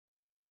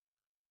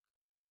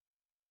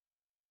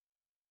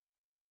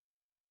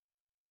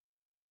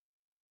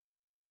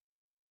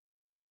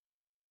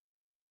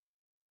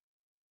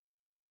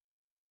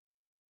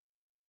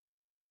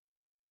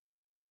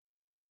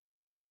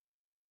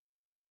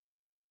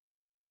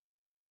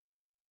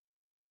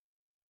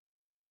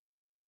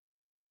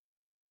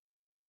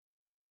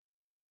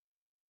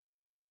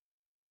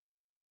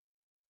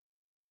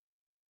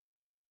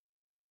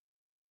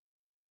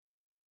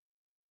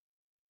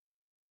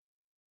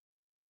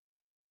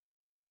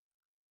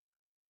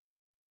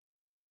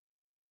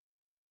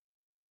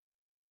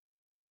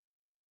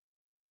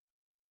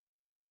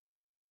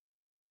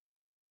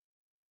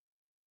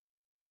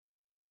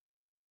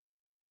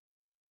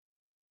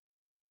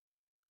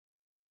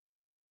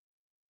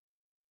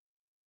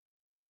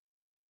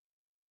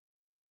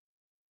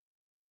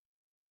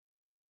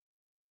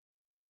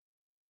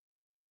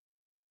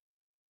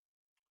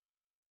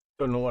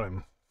Don't know what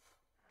I'm...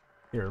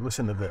 Here,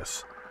 listen to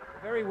this.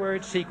 The very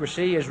word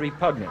secrecy is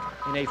repugnant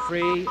in a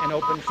free and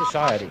open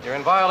society. You're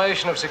in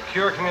violation of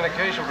secure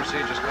communication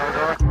procedures,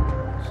 Commodore.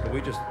 So we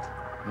just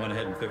went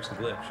ahead and fixed the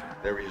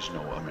glitch. There is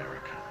no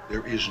America.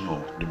 There is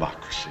no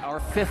democracy.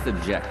 Our fifth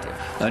objective,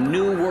 a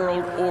new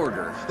world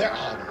order. There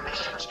are no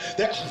nations.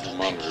 There are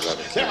no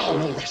peoples. There are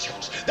no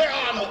Russians. There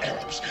are no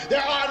Arabs.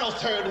 There are no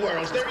third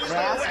worlds. There is no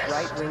West.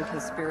 Right-wing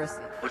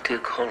conspiracy. What do you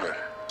call it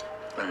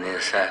when the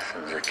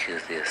assassins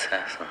accuse the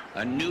assassin?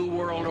 A new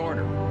world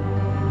order.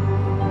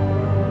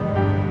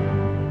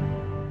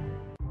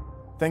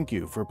 Thank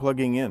you for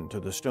plugging in to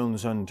the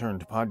Stones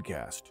Unturned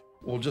podcast.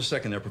 Well, just a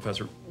second there,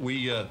 Professor.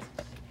 We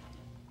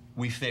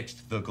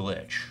fixed the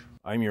glitch.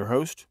 I'm your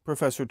host,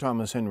 Professor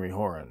Thomas Henry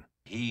Heuermann.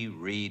 He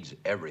reads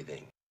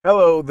everything.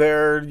 Hello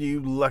there, you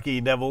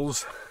lucky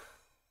devils.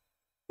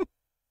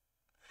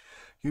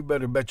 You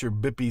better bet your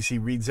bippies he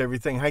reads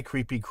everything. Hi,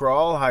 Creepy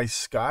Crawl. Hi,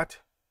 Scott.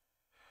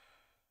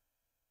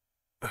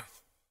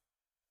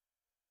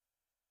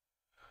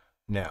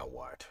 Now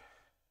what?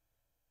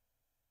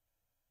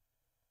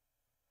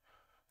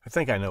 I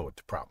think I know what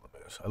the problem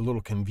is. A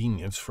little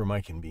convenience for my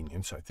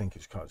convenience, I think,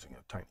 is causing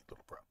a tiny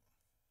little problem.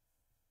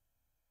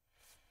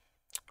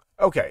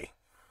 Okay.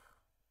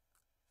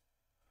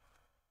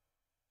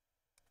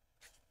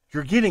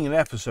 You're getting an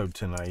episode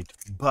tonight,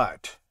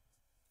 but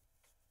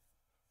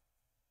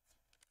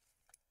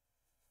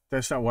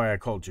that's not why I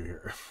called you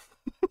here.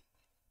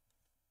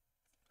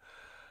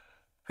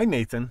 Hi,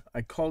 Nathan.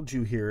 I called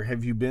you here.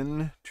 Have you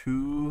been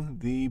to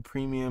the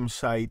premium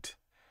site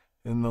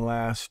in the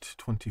last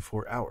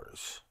 24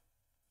 hours?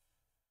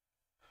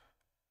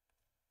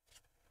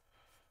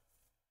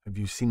 Have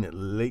you seen it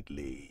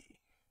lately?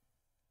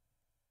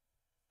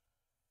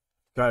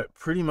 Got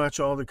pretty much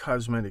all the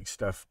cosmetic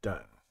stuff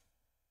done.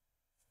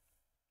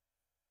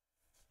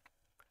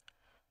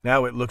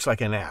 Now it looks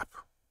like an app.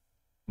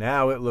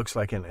 Now it looks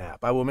like an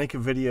app. I will make a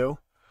video.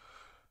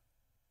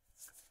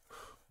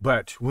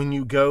 But when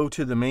you go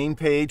to the main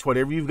page,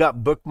 whatever you've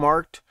got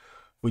bookmarked,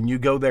 when you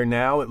go there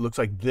now, it looks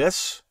like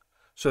this.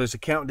 So there's a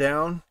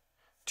countdown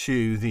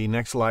to the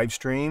next live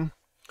stream.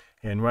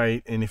 And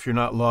if you're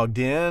not logged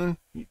in,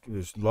 you can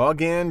just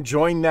log in,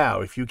 join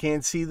now. If you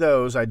can't see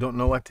those, I don't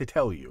know what to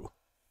tell you.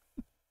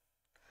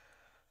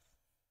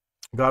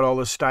 Got all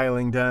the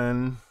styling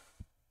done.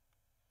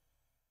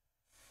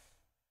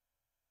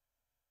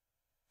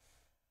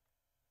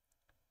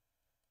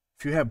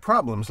 If you have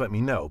problems, let me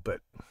know,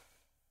 but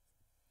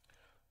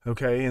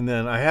okay, and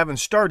then I haven't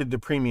started the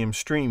premium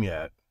stream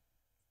yet.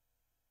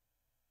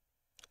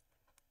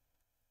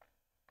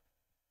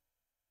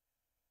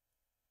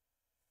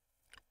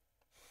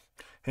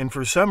 And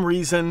for some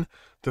reason,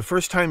 the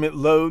first time it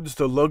loads,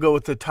 the logo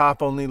at the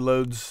top only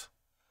loads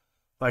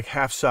like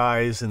half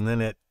size, and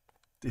then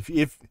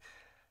if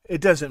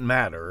it doesn't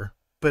matter,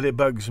 but it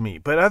bugs me.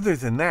 But other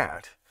than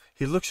that,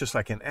 it looks just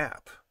like an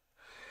app.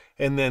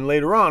 And then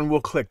later on, we'll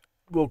click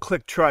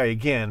try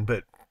again,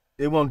 but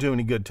it won't do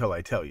any good till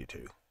I tell you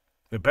to.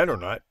 It better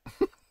not.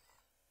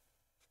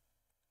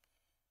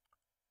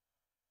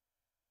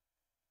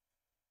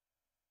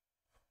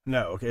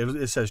 No, okay,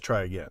 it says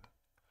try again.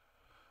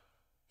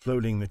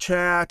 Loading the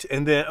chat,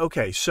 and then,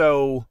 okay,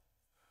 so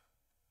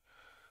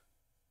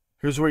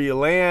here's where you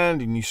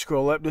land, and you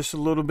scroll up just a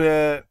little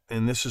bit,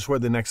 and this is where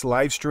the next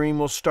live stream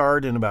will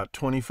start in about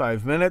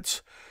 25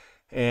 minutes,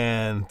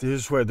 and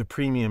this is where the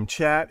premium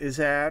chat is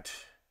at.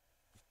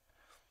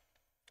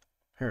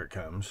 Here it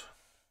comes.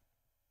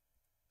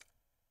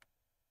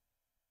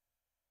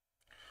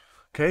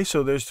 Okay,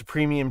 so there's the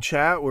premium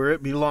chat where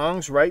it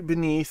belongs, right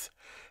beneath,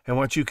 and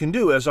what you can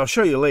do is, I'll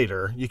show you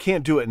later, you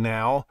can't do it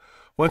now.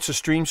 Once the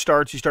stream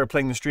starts, you start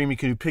playing the stream, you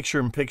can do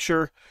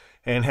picture-in-picture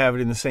and have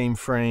it in the same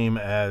frame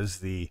as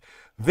the...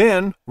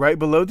 Then, right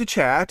below the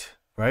chat,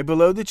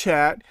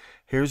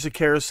 here's a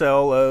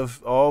carousel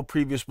of all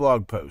previous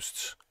blog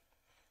posts.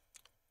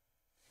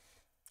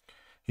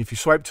 If you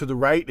swipe to the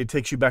right, it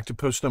takes you back to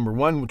post number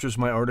 1, which was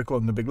my article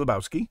on the Big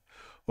Lebowski.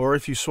 Or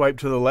if you swipe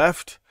to the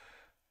left,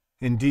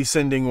 in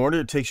descending order,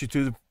 it takes you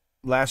through the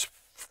last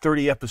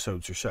 30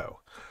 episodes or so.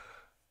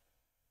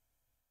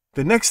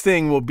 The next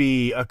thing will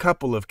be a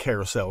couple of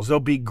carousels. There'll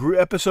be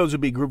episodes will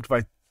be grouped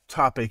by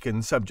topic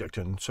and subject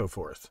and so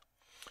forth.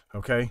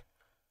 Okay?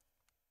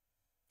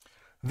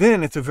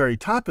 Then at the very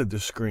top of the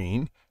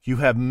screen, you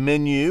have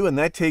menu, and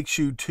that takes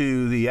you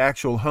to the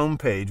actual home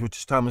page, which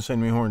is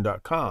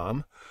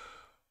thomashenryhorn.com.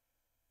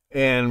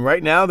 And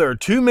right now there are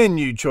 2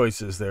 menu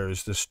choices.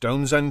 There's the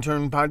Stones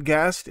Unturned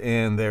podcast,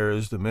 and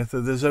there's the Myth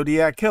of the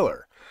Zodiac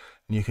Killer.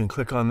 And you can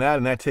click on that,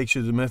 and that takes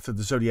you to the Myth of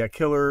the Zodiac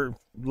Killer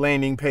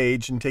landing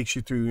page and takes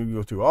you through,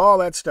 go through all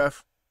that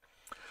stuff.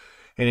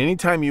 And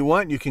anytime you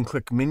want, you can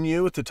click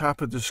menu at the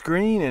top of the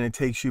screen, and it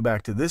takes you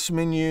back to this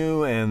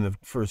menu. And the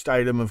first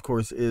item, of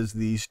course, is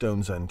the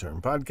Stones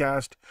Unturned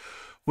podcast,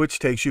 which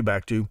takes you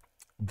back to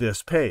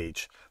this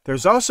page.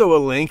 There's also a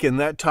link in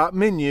that top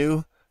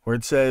menu where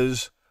it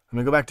says, let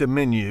me go back to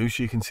menu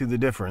so you can see the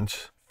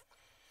difference.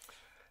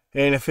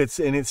 And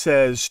it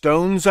says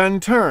Stones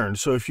Unturned.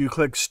 So if you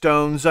click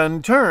Stones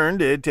Unturned,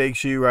 it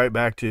takes you right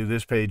back to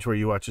this page where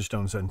you watch the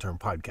Stones Unturned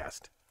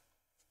podcast.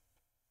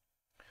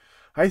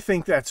 I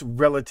think that's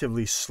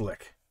relatively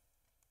slick.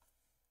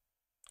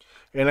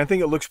 And I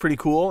think it looks pretty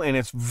cool, and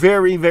it's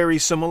very, very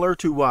similar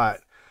to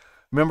what?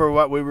 Remember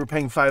what we were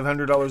paying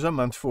 $500 a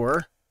month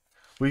for?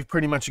 We've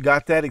pretty much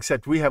got that,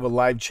 except we have a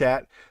live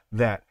chat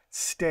that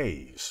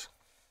stays.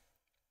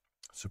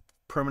 It's a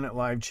permanent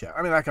live chat.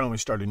 I mean, I can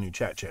always start a new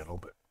chat channel,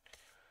 but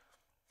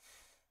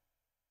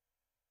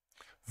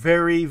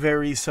very,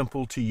 very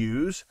simple to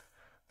use.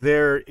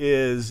 There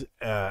is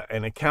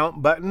an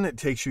account button that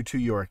takes you to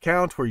your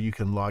account where you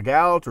can log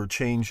out or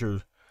change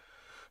your...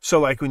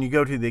 So like when you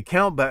go to the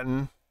account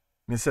button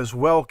and it says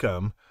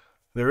welcome,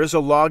 there is a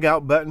log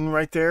out button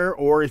right there.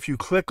 Or if you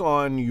click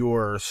on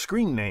your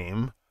screen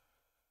name,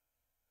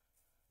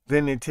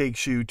 then it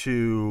takes you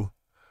to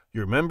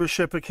your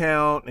membership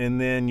account,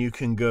 and then you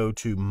can go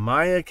to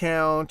my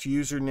account,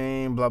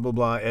 username, blah, blah,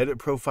 blah, edit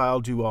profile,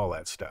 do all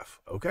that stuff.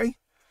 Okay?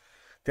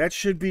 That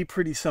should be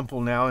pretty simple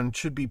now and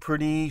should be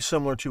pretty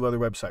similar to other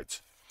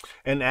websites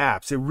and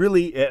apps.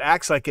 It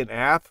acts like an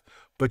app,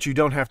 but you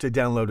don't have to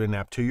download an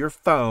app to your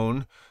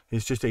phone.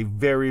 It's just a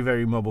very,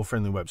 very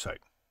mobile-friendly website.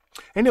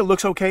 And it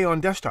looks okay on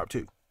desktop,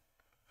 too.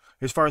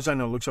 As far as I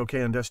know, it looks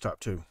okay on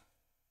desktop, too.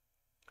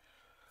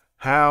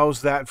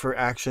 How's that for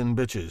action,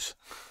 bitches?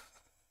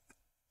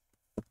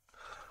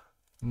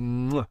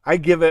 I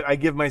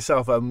give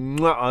myself a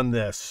mwah on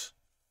this.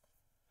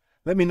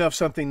 Let me know if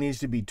something needs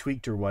to be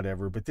tweaked or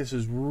whatever, but this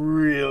is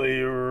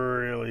really,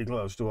 really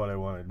close to what I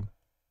wanted.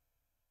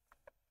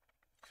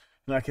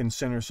 And I can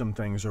center some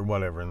things or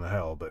whatever in the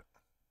hell, but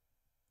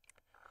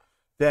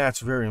that's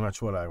very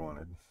much what I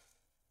wanted.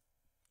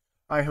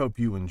 I hope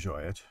you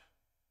enjoy it.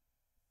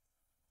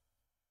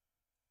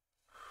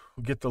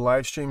 We'll get the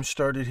live stream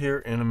started here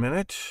in a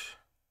minute.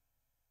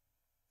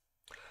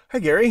 Hi,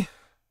 Gary.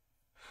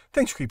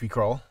 Thanks, Creepy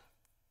Crawl.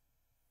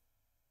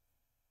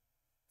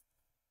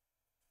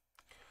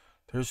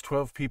 There's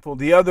 12 people.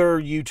 The other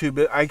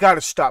YouTube, I got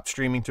to stop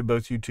streaming to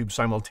both YouTube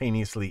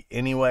simultaneously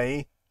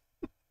anyway.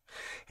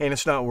 And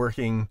it's not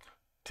working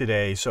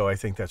today, so I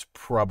think that's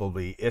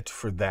probably it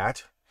for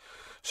that.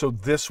 So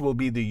this will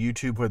be the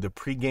YouTube where the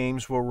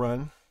pre-games will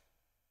run.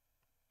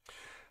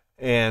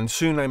 And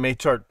soon I may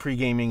start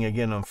pre-gaming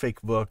again on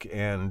Facebook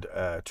and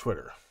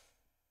Twitter.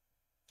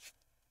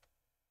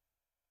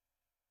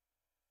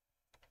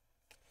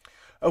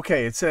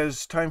 Okay, it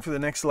says time for the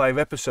next live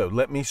episode.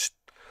 Let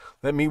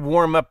me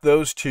warm up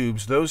those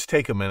tubes. Those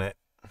take a minute.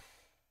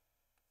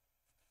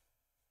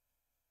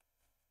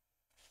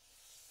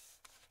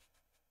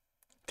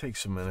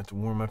 Takes a minute to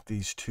warm up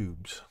these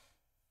tubes.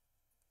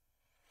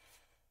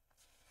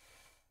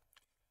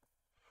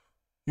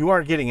 You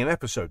are getting an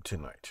episode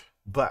tonight,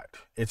 but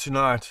it's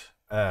not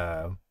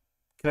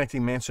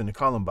connecting Manson to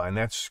Columbine.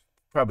 That's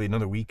probably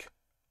another week.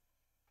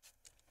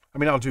 I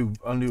mean, I'll do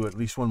at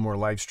least one more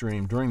live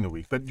stream during the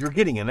week, but you're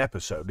getting an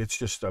episode. It's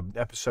just an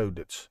episode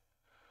that's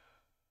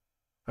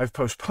I've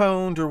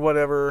postponed or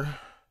whatever.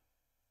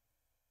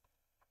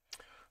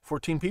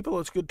 14 people,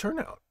 it's a good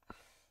turnout.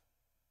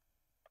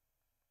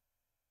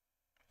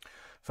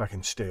 If I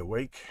can stay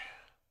awake.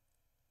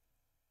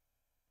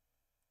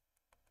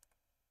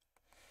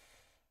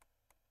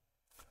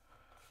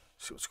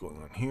 See what's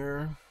going on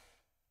here.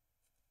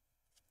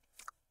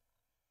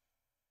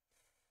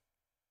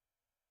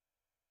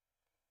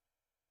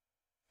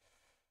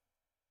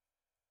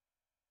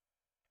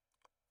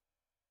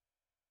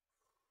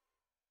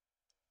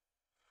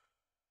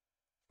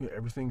 Yeah,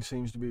 everything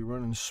seems to be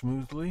running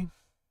smoothly.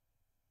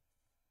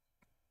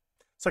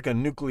 It's like a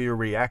nuclear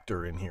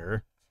reactor in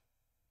here.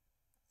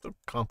 So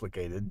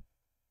complicated.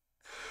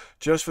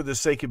 Just for the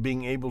sake of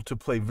being able to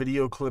play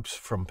video clips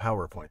from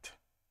PowerPoint.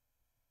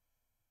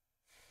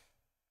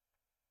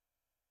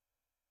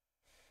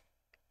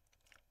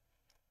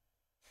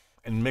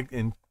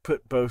 And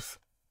put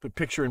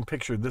picture in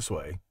picture this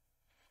way.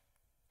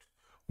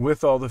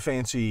 With all the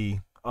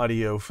fancy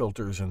audio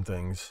filters and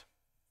things.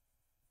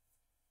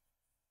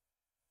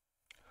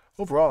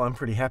 Overall, I'm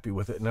pretty happy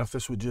with it. Now, if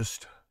this would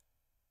just...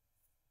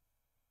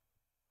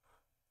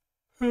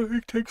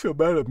 It takes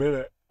about a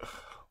minute.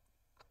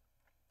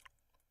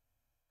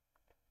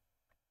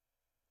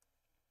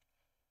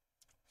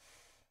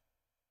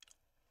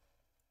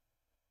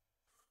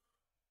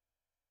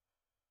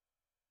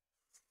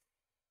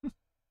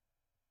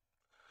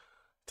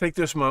 Take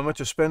this moment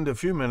to spend a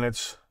few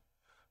minutes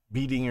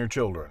beating your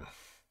children.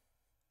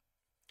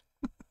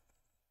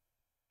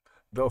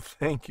 They'll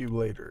thank you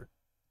later.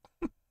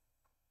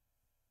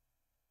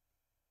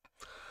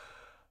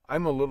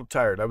 I'm a little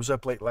tired. I was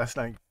up late last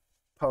night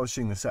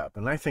polishing this up,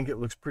 and I think it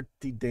looks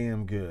pretty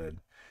damn good.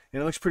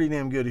 And it looks pretty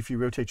damn good if you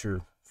rotate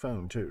your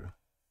phone, too.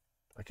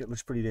 Like, it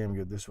looks pretty damn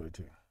good this way,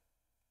 too.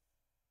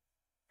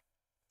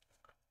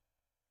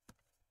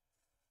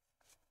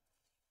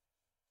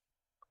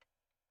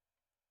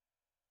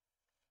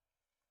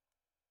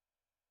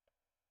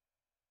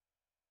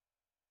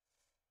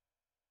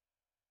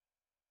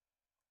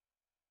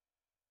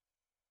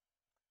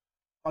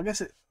 I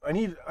guess I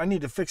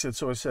need to fix it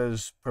so it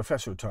says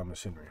Professor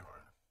Thomas Henry Horn.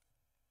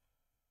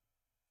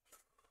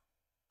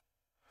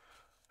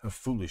 How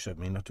foolish of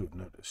me not to have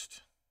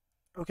noticed.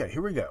 Okay,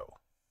 here we go.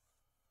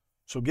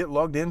 So get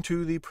logged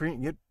into the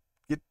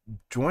get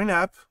join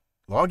up,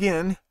 log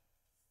in.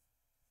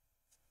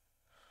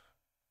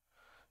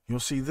 You'll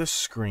see this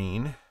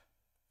screen.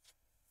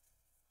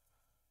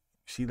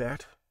 See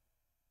that?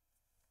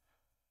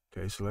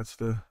 Okay, so that's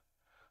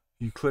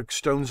you click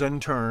Stones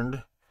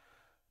Unturned.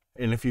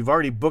 And if you've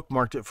already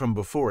bookmarked it from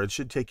before, it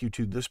should take you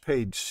to this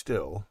page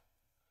still.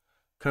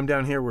 Come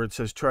down here where it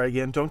says try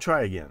again. Don't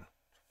try again.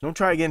 Don't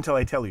try again until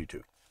I tell you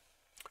to.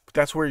 But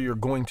that's where you're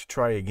going to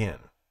try again.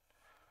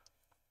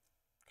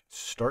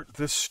 Start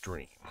this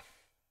stream.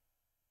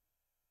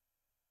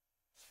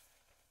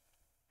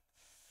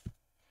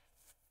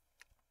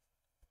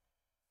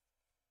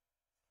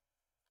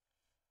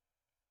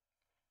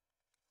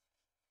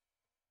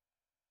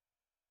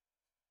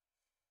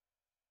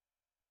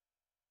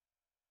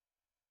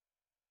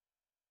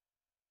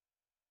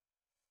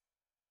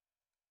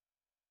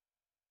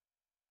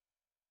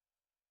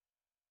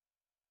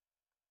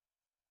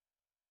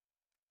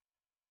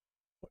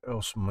 What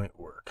else might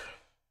work?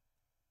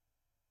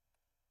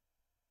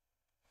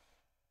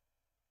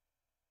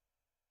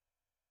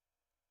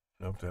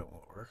 Nope, that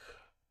won't work.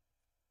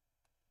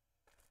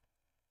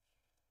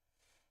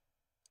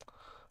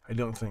 I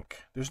don't think.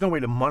 There's no way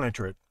to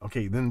monitor it.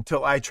 Okay, then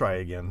until I try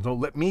again. So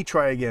let me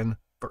try again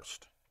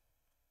first.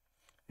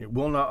 It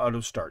will not auto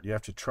start. You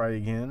have to try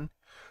again.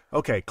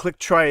 Okay, click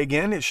try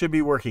again. It should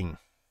be working.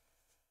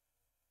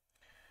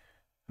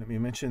 Let me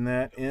mention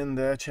that in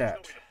the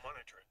chat.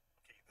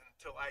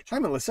 Hi,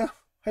 Melissa.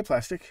 Hi,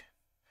 Plastic.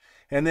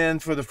 And then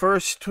for the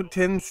first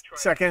 10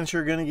 seconds,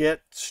 you're going to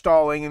get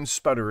stalling and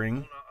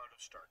sputtering.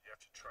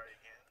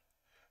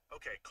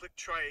 Okay, click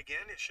try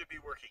again. It should be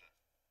working.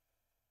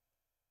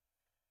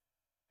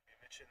 Let me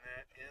mention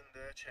that in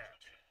the chat.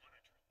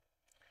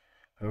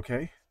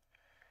 Okay.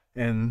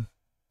 And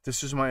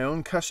this is my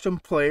own custom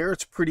player.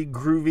 It's pretty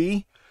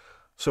groovy.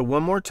 So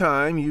one more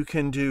time, you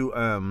can do...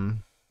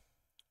 Okay,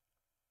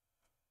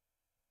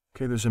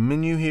 there's a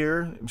menu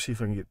here. Let me see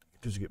if I can get...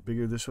 Does it get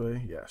bigger this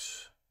way?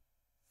 Yes.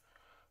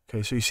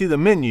 Okay, so you see the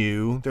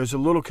menu. There's a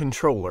little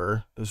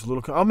controller.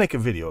 I'll make a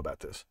video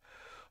about this.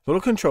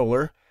 Little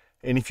controller.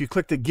 And if you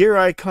click the gear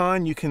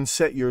icon, you can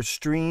set your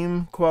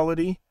stream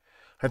quality.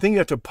 I think you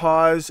have to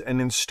pause and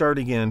then start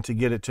again to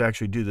get it to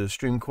actually do the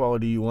stream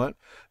quality you want.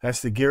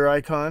 That's the gear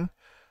icon.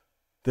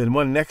 Then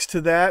one next to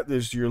that,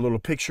 there's your little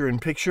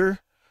picture-in-picture.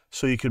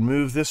 So you can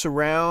move this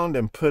around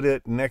and put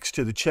it next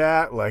to the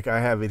chat like I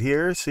have it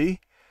here.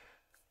 See?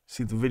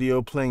 See the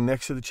video playing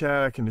next to the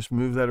chat? I can just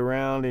move that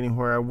around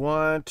anywhere I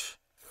want.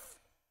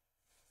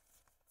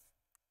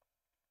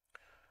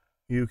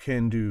 You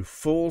can do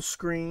full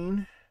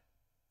screen.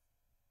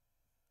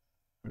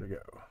 Where'd it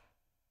go?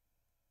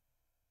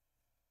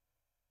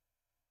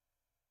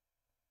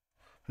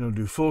 It'll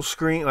do full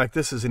screen like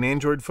this is an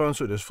Android phone,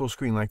 so it does full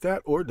screen like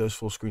that, or it does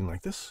full screen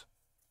like this.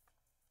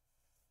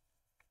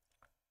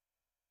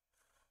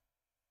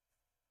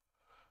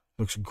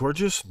 Looks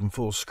gorgeous in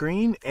full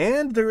screen,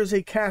 and there is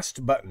a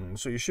cast button,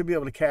 so you should be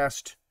able to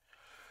cast.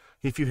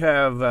 If you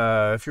have,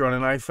 if you're on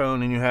an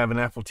iPhone and you have an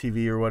Apple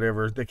TV or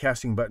whatever, the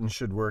casting button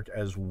should work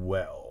as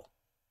well.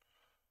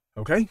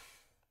 Okay,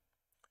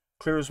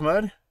 clear as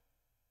mud.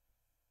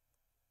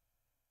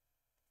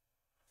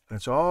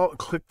 That's all.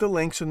 Click the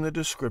links in the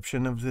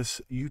description of this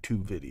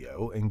YouTube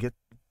video and get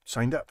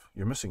signed up.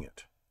 You're missing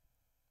it.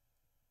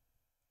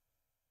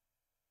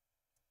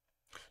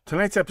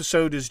 Tonight's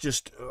episode is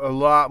just a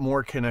lot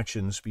more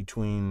connections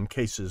between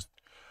cases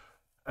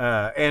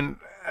and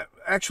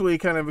actually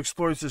kind of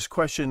explores this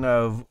question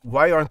of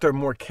why aren't there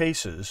more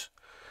cases?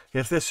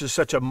 If this is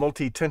such a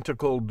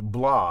multi-tentacled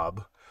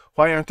blob,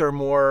 why aren't there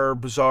more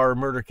bizarre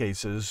murder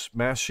cases,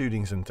 mass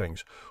shootings and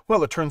things?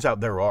 Well, it turns out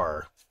there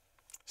are.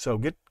 So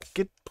get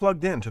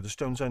plugged into the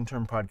Stones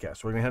Unturned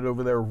podcast. We're going to head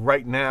over there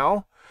right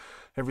now.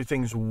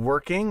 Everything's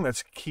working.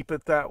 Let's keep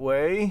it that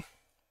way.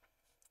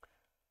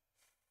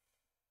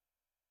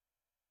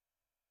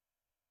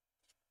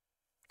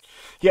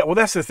 Yeah, well,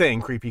 that's the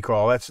thing, Creepy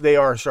Crawl. They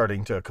are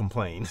starting to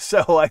complain.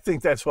 So I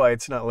think that's why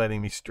it's not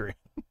letting me stream.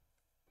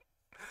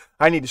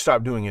 I need to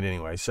stop doing it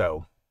anyway,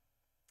 so.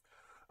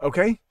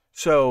 Okay.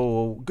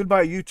 So,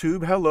 goodbye,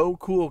 YouTube. Hello,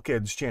 Cool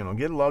Kids channel.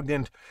 Get logged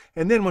in.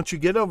 And then once you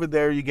get over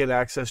there, you get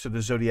access to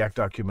the Zodiac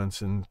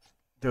documents. And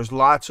there's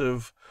lots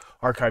of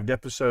archived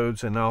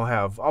episodes. And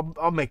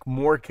I'll make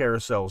more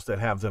carousels that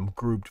have them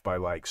grouped by,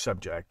 like,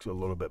 subject a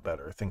little bit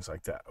better. Things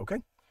like that.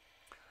 Okay?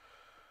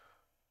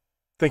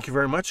 Thank you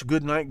very much.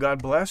 Good night.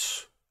 God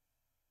bless.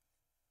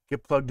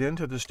 Get plugged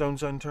into the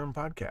Stones Unturned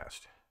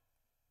podcast.